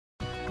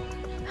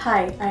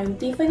Hi, I'm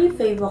Tiffany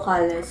Faye,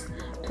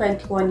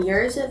 21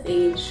 years of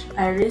age.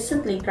 I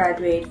recently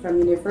graduated from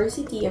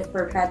University of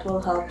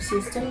Perpetual Help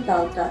System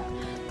Delta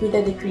with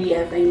a degree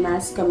of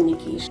mass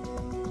communication.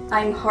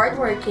 I'm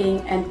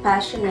hardworking and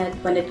passionate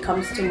when it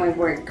comes to my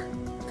work.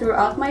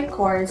 Throughout my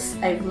course,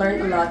 I've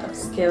learned a lot of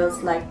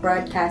skills like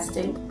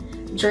broadcasting,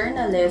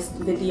 journalist,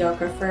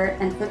 videographer,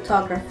 and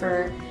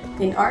photographer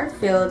in our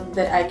field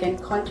that I can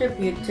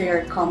contribute to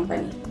your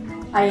company.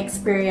 I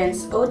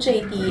experienced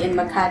OJT in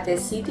Makati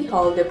City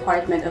Hall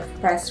Department of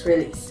Press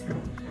Release.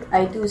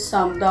 I do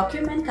some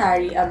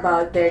documentary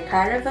about their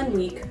Caravan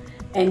Week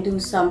and do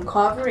some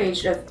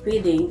coverage of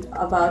bidding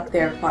about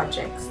their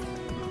projects.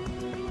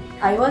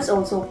 I was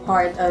also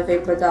part of a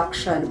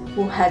production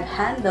who had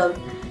handled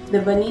the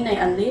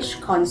Baninay Unleashed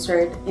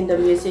concert in the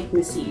Music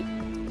Museum.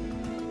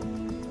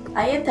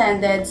 I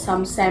attended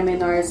some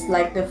seminars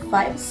like the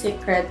 5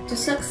 Secrets to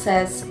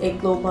Success, a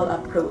Global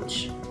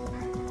Approach,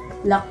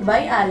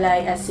 Lakbay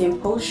Alay, a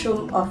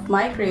Symposium of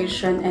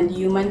Migration and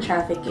Human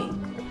Trafficking,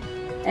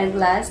 and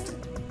last,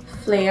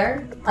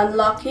 Flair,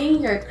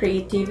 Unlocking Your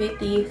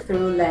Creativity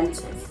Through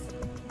Lenses.